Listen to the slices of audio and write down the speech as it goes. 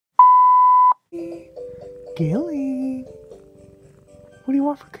Gilly, what do you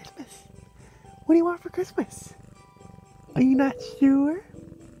want for Christmas? What do you want for Christmas? Are you not sure?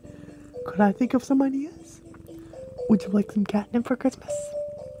 Could I think of some ideas? Would you like some catnip for Christmas?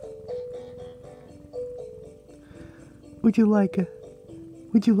 Would you like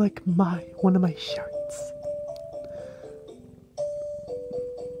one of my shirts?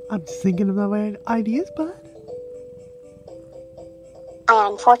 I'm just thinking of my ideas, bud. I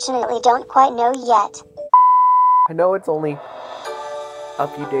unfortunately don't quite know yet. I know it's only a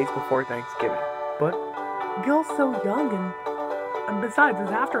few days before Thanksgiving, but Gil's so young, and besides,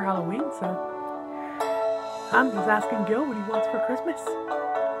 it's after Halloween, so I'm just asking Gil what he wants for Christmas.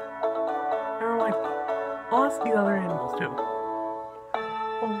 And reminds me, I'll ask the other animals too.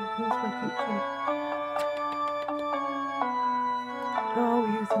 Oh, here's my cute kitty. Oh,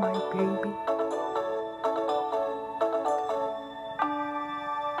 here's my baby.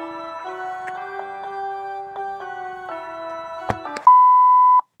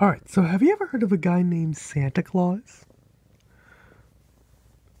 Alright, so have you ever heard of a guy named Santa Claus?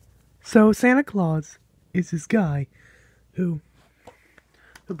 So Santa Claus is this guy who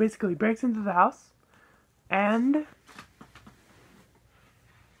basically breaks into the house and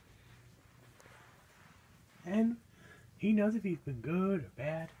he knows if he's been good or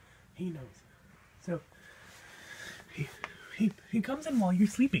bad. He knows. So he comes in while you're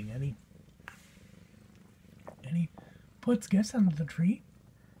sleeping and he puts gifts under the tree,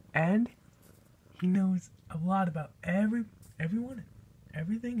 and he knows a lot about everyone and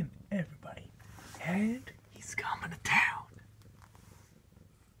everything and everybody. And he's coming to town.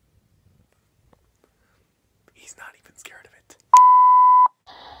 He's not even scared of it.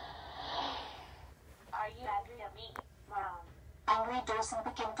 Are you angry at me, Mom? Angry doesn't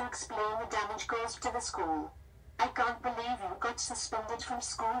begin to explain the damage caused to the school. I can't believe you got suspended from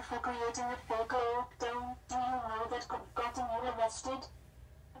school for creating a fake lockdown. Do you know that could have gotten you arrested?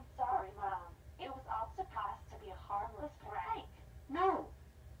 I'm sorry, Mom. It was all supposed to be a harmless prank. No.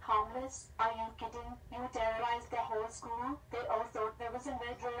 Harmless? Are you kidding? You terrorized the whole school. They all thought there was a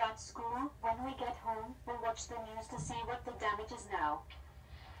murderer at school. When we get home, we'll watch the news to see what the damage is now.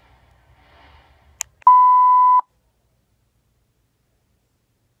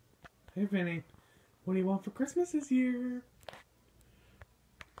 Hey, Vinny. What do you want for Christmas this year?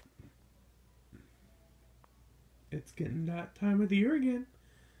 It's getting that time of the year again.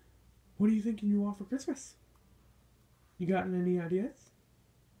 What are you thinking you want for Christmas? You gotten any ideas?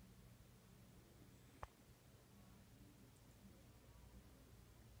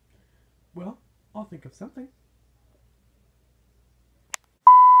 Well, I'll think of something.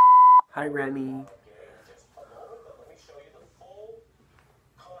 Hi, Remy.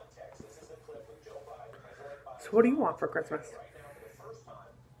 So what do you want for Christmas?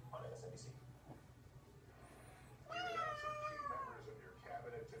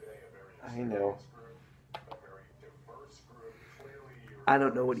 I know. I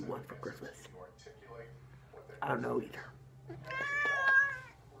don't know what you want for Christmas. I don't know either.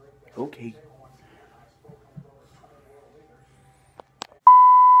 Okay.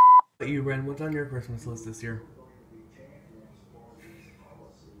 You, Wren, what's on your Christmas list this year?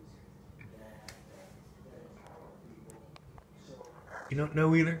 You don't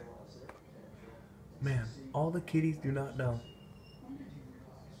know either? Man, all the kitties do not know.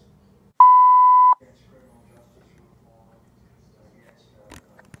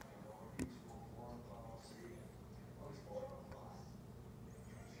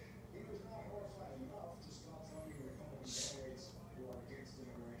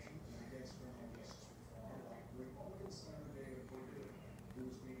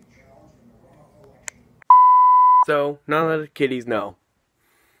 So, none of the kitties know.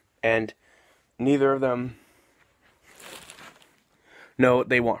 And neither of them know what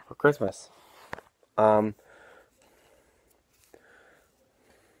they want for Christmas. I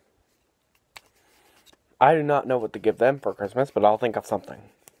do not know what to give them for Christmas, but I'll think of something.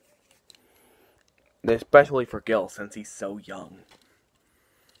 Especially for Gil, since he's so young.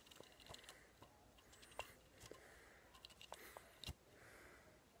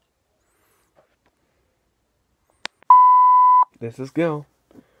 This is Gil.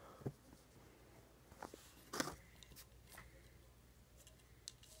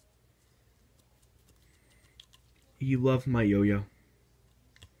 You love my yo-yo.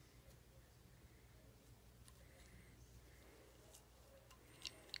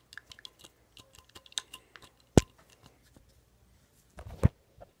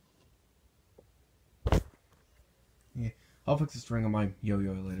 Yeah, I'll fix the string on my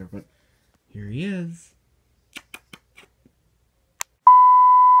yo-yo later, but here he is.